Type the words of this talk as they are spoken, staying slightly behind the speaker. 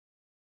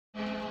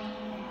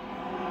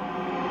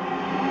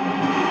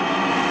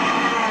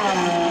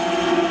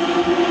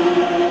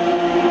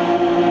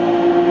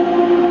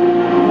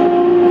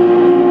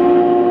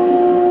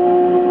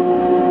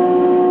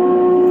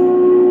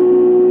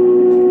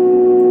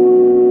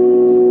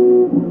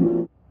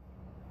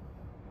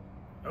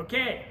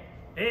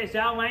Hey, it's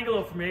Al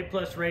Langelo from A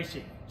Plus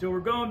Racing. So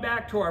we're going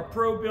back to our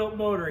pro-built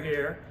motor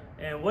here,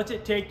 and what's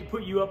it take to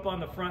put you up on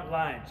the front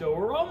line. So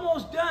we're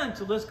almost done,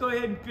 so let's go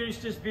ahead and finish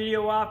this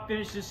video off,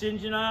 finish this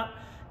engine up,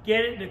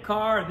 get it in the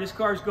car, and this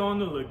car's going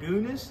to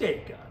Laguna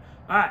Seca.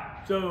 All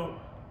right, so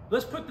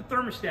let's put the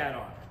thermostat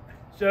on.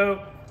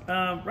 So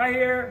right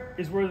here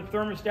is where the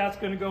thermostat's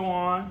gonna go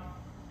on.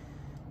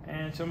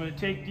 And so I'm gonna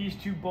take these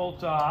two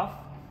bolts off.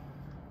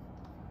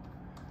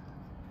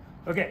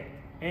 Okay.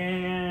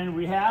 And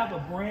we have a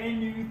brand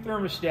new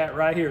thermostat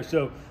right here.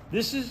 So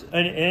this is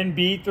an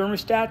NB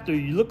thermostat. So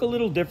you look a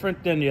little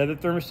different than the other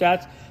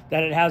thermostats,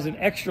 that it has an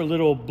extra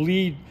little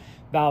bleed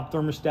valve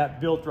thermostat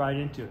built right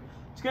into it.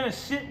 It's gonna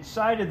sit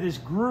inside of this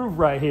groove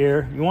right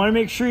here. You wanna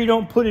make sure you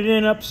don't put it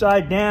in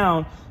upside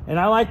down. And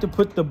I like to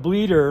put the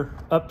bleeder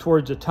up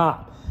towards the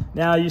top.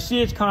 Now you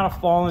see it's kind of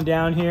falling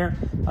down here.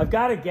 I've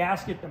got a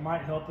gasket that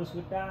might help us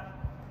with that.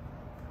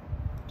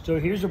 So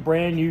here's a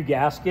brand new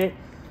gasket.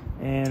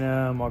 And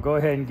I'll go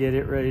ahead and get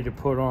it ready to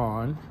put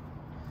on.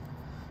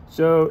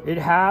 So it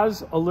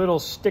has a little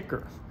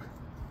sticker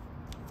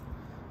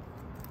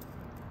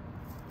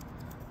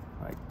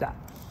like that.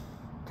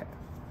 Okay.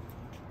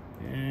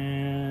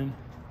 And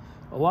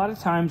a lot of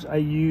times I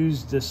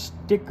use the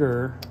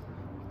sticker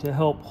to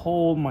help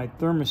hold my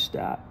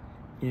thermostat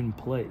in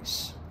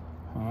place.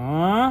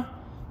 Huh?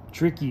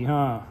 Tricky,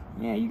 huh?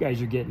 Yeah, you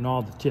guys are getting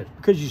all the tips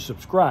because you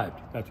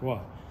subscribed. That's why.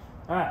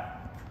 All right,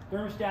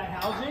 thermostat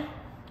housing.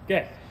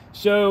 Okay.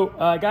 So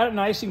I got it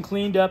nice and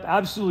cleaned up.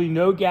 Absolutely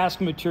no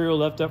gasket material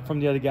left up from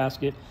the other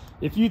gasket.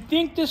 If you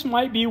think this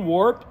might be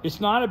warped,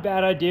 it's not a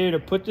bad idea to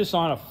put this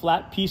on a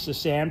flat piece of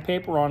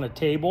sandpaper on a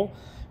table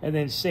and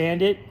then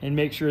sand it and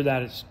make sure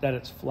that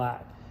it's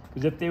flat.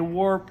 Because if they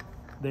warp,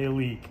 they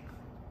leak.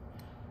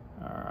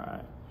 All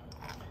right.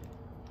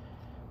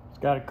 It's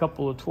got a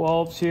couple of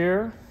 12s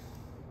here.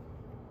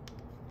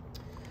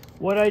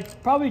 What I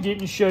probably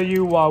didn't show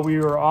you while we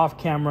were off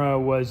camera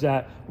was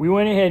that we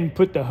went ahead and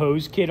put the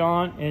hose kit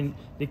on, and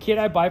the kit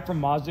I buy from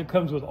Mazda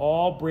comes with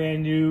all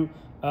brand new,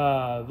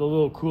 the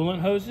little coolant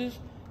hoses.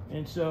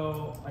 And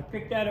so I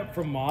picked that up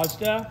from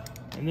Mazda,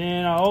 and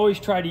then I always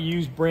try to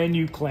use brand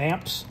new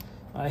clamps.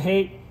 I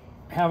hate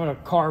having a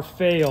car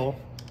fail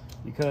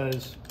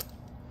because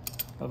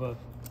of a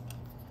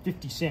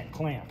 50-cent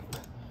clamp.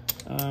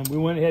 We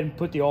went ahead and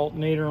put the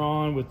alternator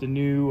on with the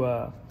new,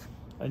 a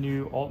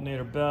new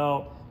alternator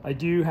belt. I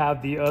do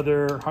have the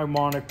other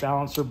harmonic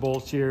balancer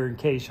bolts here in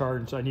case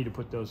hardened, so I need to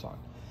put those on.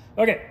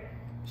 Okay,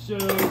 so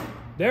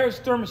there's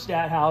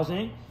thermostat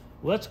housing.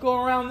 Let's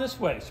go around this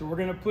way. So we're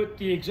gonna put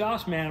the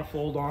exhaust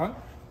manifold on,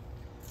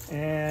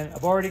 and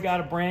I've already got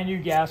a brand new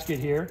gasket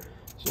here.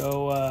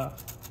 So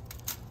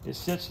it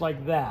sits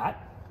like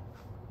that.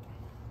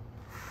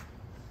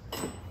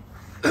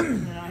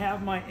 And I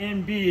have my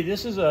NB.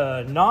 This is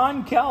a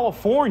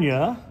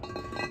non-California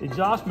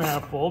exhaust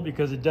manifold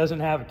because it doesn't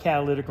have a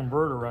catalytic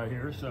converter right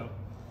here, so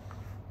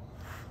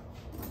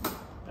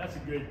that's a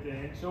good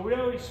thing. So we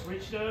always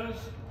switch those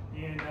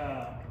in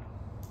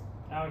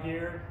out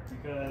here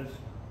because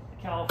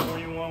the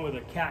California one with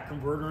a cat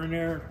converter in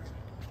there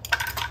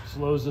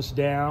slows us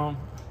down,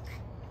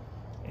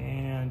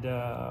 and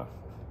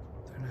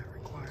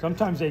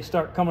sometimes they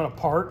start coming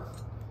apart,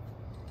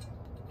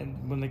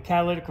 and when the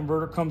catalytic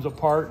converter comes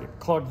apart, it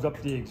clogs up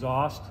the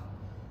exhaust.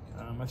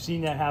 I've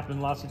seen that happen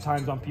lots of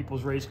times on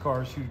people's race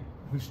cars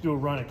who still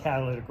run a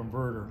catalytic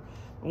converter.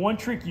 And one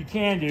trick you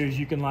can do is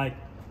you can, like,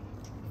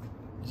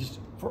 just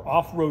for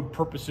off-road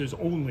purposes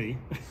only,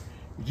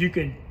 you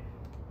can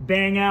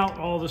bang out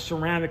all the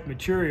ceramic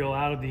material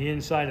out of the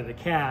inside of the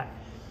cat,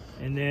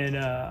 and then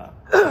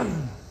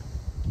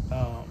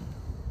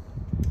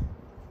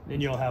then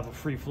you'll have a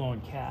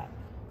free-flowing cat.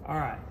 All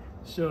right,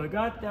 so I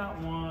got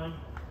that one.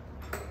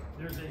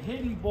 There's a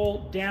hidden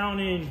bolt down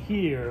in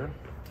here.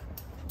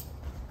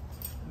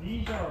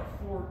 These are a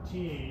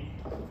 14.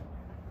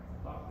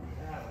 Thought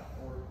we had a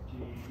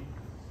 14.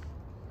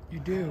 You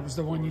do. It was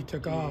the one you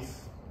took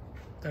off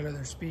that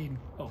other speed.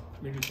 Oh,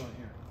 maybe it's on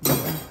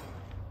here.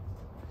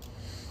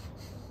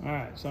 All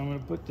right, so I'm going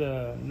to put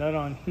the nut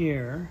on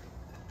here.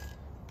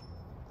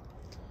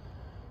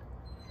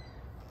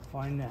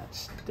 Find that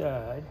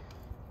stud. There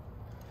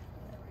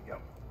we go.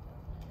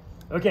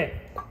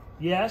 Okay.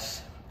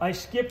 Yes, I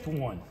skipped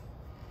one.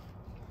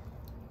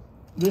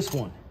 This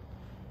one.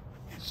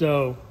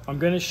 So I'm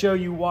going to show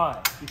you why.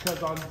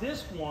 Because on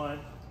this one,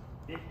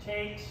 it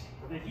takes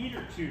the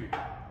heater tube.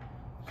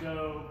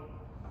 So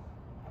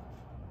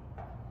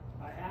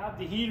I have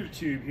the heater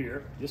tube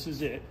here. This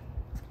is it.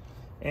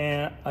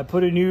 And I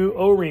put a new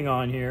O-ring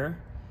on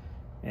here.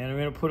 And I'm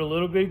going to put a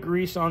little bit of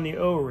grease on the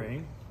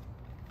O-ring.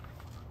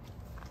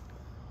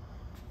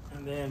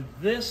 And then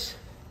this,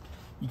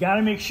 you got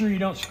to make sure you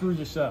don't screw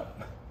this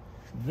up.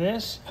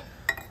 This,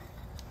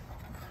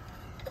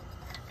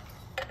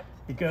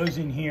 it goes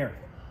in here.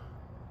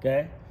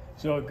 Okay,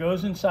 so it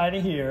goes inside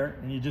of here,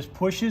 and you just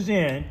pushes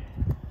in,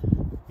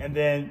 and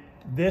then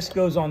this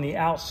goes on the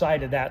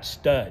outside of that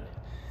stud.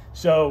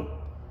 So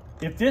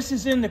if this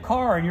is in the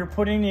car and you're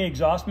putting the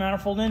exhaust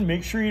manifold in,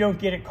 make sure you don't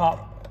get it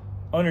caught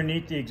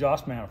underneath the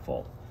exhaust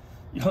manifold.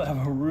 you'll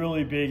have a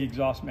really big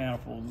exhaust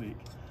manifold leak.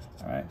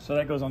 All right, so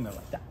that goes on there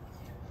like that.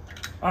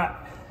 All right,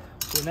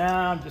 so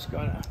now I'm just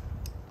gonna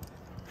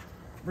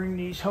bring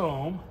these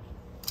home.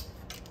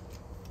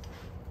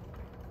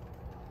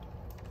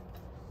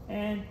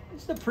 And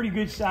it's a pretty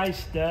good size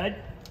stud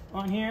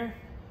on here.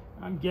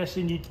 I'm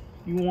guessing you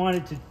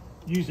wanted to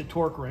use a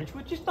torque wrench,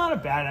 which is not a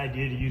bad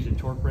idea to use a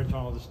torque wrench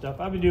on all this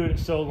stuff. I've been doing it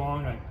so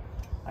long,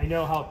 I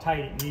know how tight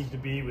it needs to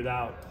be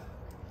without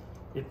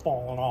it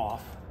falling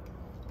off.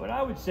 But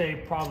I would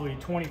say probably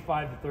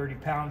 25 to 30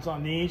 pounds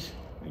on these,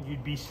 and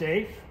you'd be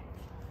safe.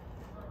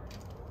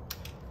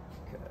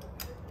 Okay.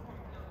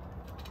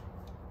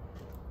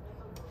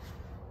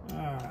 All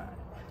right.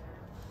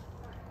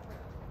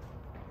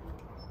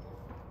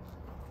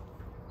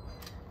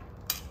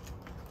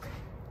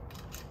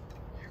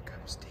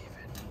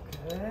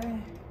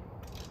 Okay.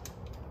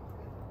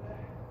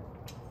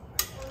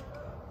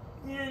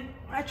 And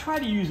I try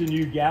to use a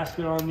new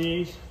gasket on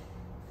these.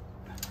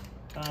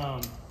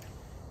 If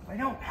I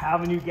don't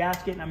have a new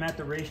gasket and I'm at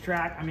the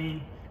racetrack, I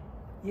mean,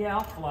 yeah,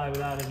 I'll fly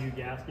without a new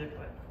gasket,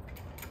 but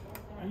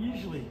I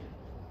usually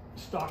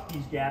stock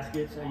these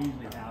gaskets. I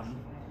usually have them.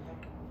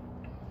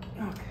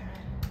 Okay.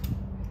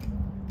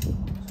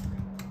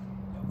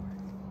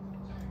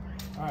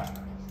 All right.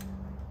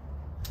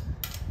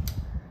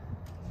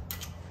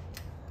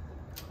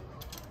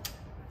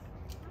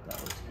 That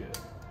looks good.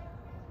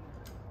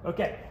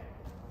 Okay.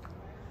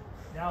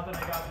 Now that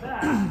I got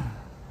that,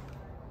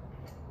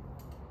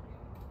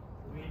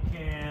 we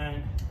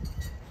can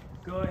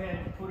go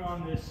ahead and put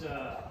on this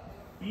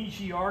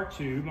EGR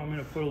tube. I'm going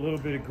to put a little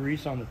bit of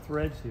grease on the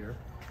threads here.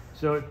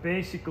 So it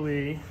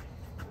basically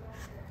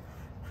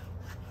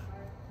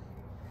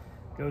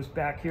goes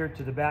back here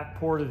to the back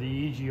port of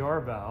the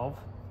EGR valve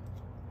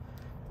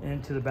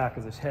and to the back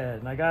of this head.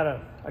 And I got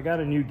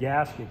a new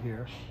gasket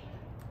here.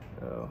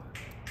 So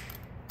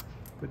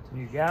put the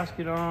new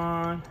gasket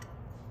on.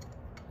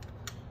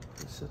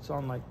 It sits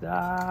on like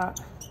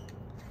that.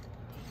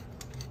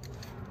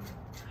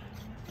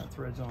 That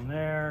thread's on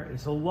there.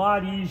 It's a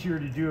lot easier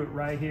to do it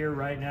right here,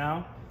 right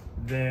now,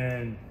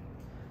 than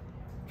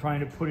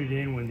trying to put it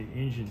in when the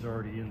engine's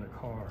already in the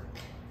car.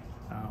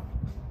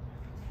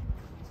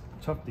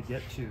 Tough to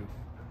get to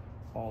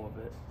all of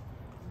it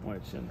when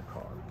it's in the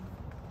car.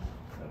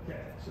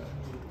 Okay, so I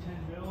need a 10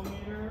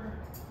 millimeter.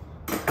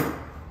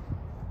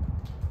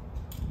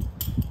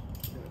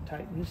 Gonna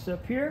tighten this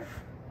up here.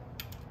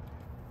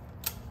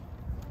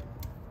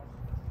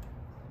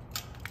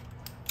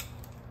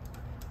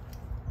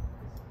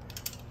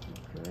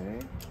 Okay,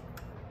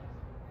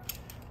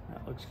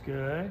 that looks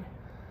good.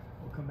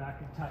 We'll come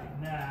back and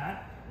tighten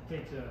that. It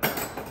takes a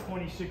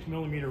 26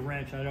 millimeter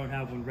wrench. I don't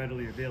have one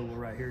readily available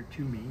right here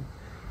to me.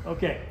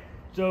 Okay,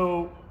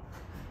 so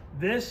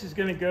this is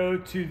going to go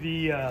to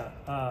the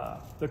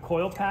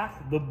coil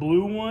pack. The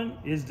blue one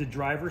is the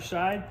driver's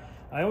side.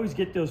 I always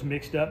get those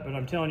mixed up, but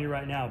I'm telling you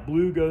right now,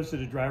 blue goes to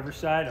the driver's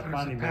side. I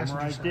finally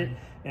memorized it,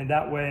 and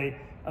that way,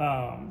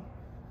 if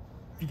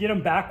you get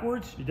them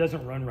backwards, it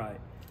doesn't run right.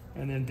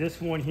 And then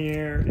this one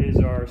here is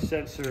our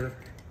sensor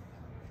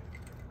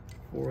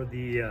for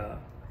the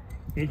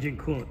engine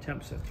coolant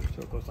temp sensor,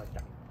 so it goes like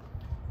that.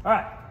 All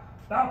right,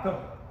 valve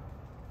cover.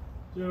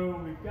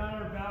 So we've got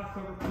our valve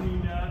cover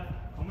cleaned up.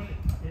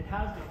 It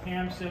has the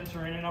cam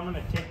sensor in it. I'm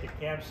gonna take the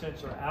cam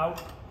sensor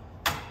out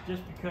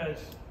just because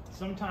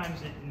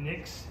sometimes it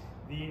nicks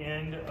the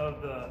end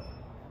of the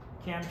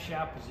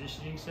camshaft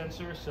positioning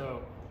sensor.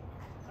 So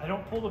I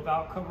don't pull the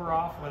valve cover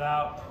off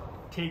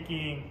without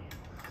taking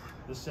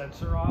the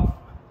sensor off.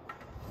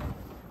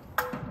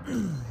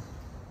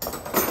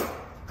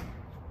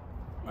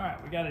 All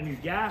right, we got a new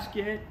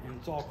gasket and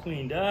it's all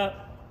cleaned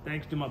up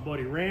thanks to my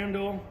buddy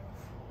Randall.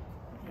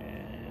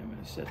 And I'm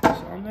gonna set this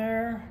on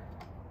there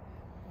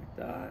like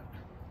that.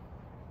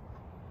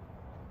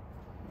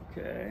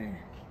 Okay.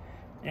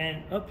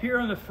 And up here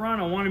on the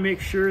front, I want to make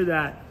sure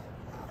that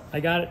I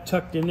got it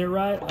tucked in there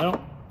right. I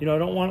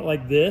don't want it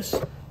like this.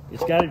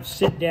 It's got to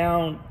sit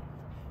down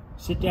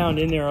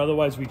in there.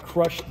 Otherwise, we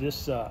crush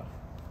this.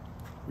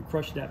 We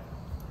crush that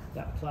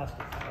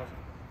plastic housing.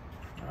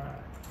 All right.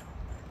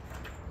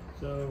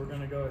 So we're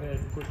going to go ahead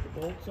and put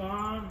the bolts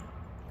on.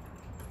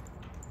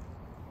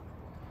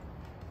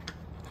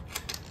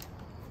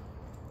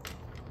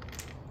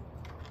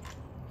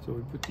 So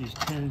we put these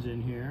pins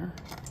in here.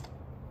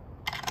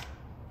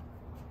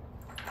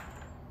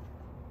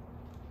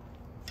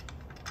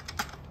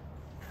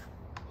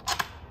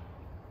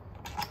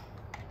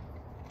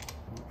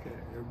 Okay,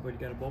 everybody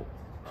got a bolt?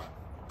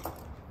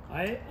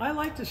 I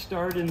like to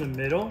start in the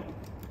middle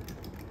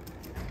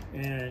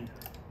and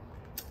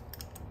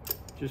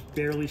just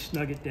barely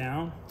snug it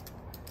down.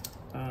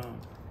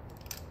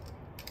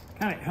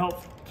 Kind of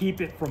helps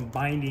keep it from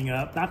binding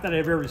up. Not that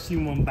I've ever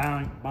seen one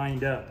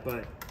bind up,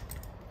 but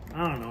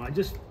I don't know. I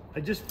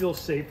just feel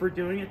safer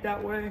doing it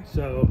that way.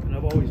 So, and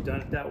I've always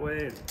done it that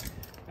way. And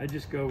I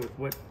just go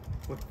with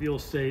what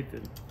feels safe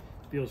and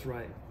feels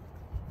right.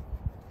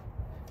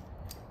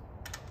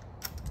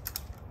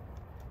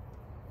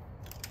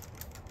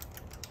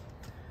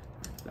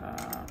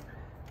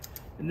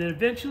 And then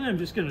eventually I'm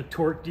just gonna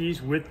torque these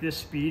with this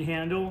speed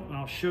handle, and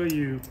I'll show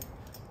you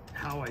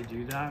how I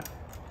do that.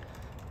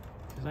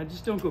 Because I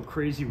just don't go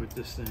crazy with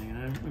this thing.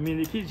 And I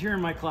mean, the kids here in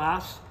my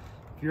class,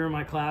 if you're in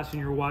my class and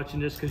you're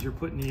watching this because you're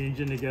putting the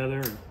engine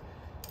together,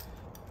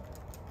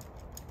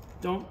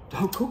 don't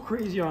go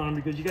crazy on them,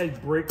 because you guys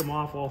break them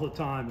off all the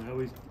time, and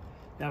always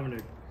having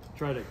to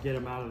try to get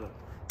them out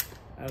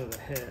of the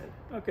head.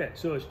 Okay,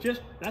 so it's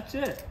just, that's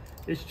it.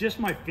 It's just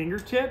my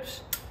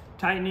fingertips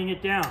tightening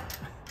it down.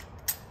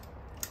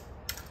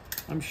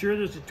 I'm sure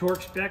there's a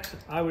torque specs.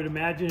 I would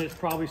imagine it's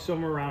probably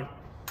somewhere around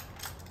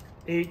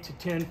 8 to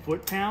 10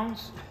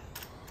 foot-pounds.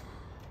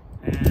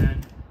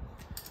 And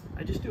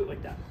I just do it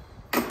like that.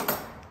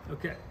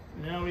 Okay,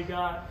 now we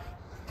got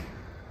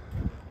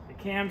the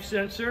cam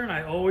sensor, and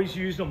I always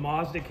use a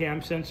Mazda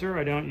cam sensor.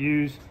 I don't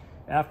use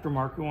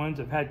aftermarket ones.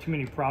 I've had too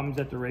many problems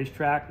at the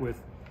racetrack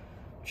with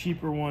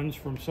cheaper ones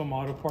from some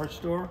auto parts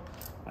store.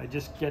 I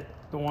just get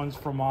the ones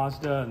from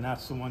Mazda, and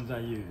that's the ones I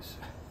use.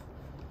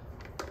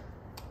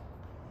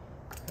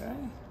 Okay,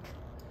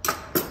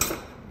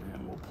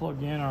 and we'll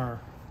plug in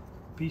our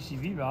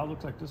PCV valve.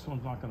 Looks like this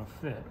one's not going to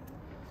fit.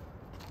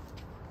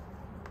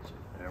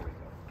 There we go.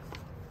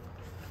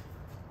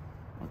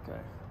 Okay,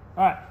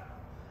 all right.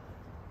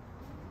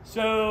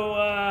 So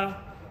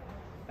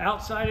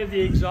outside of the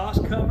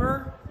exhaust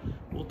cover,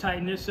 we'll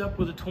tighten this up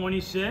with a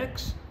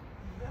 26.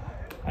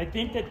 I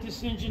think that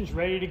this engine's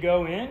ready to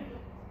go in,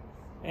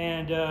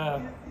 and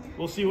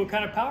we'll see what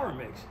kind of power it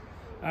makes.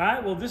 All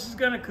right, well, this is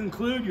going to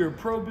conclude your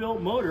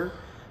pro-built motor.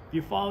 If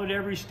you followed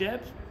every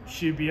step,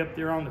 should be up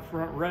there on the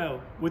front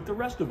row with the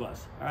rest of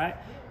us. All right,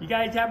 you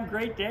guys have a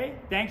great day.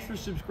 Thanks for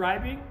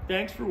subscribing.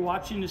 Thanks for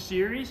watching the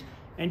series.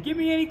 And give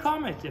me any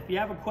comments. If you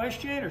have a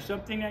question or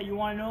something that you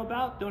want to know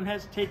about, don't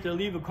hesitate to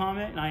leave a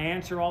comment, and I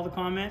answer all the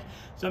comments.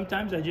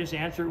 Sometimes I just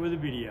answer it with a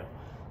video.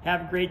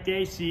 Have a great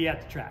day. See you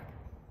at the track.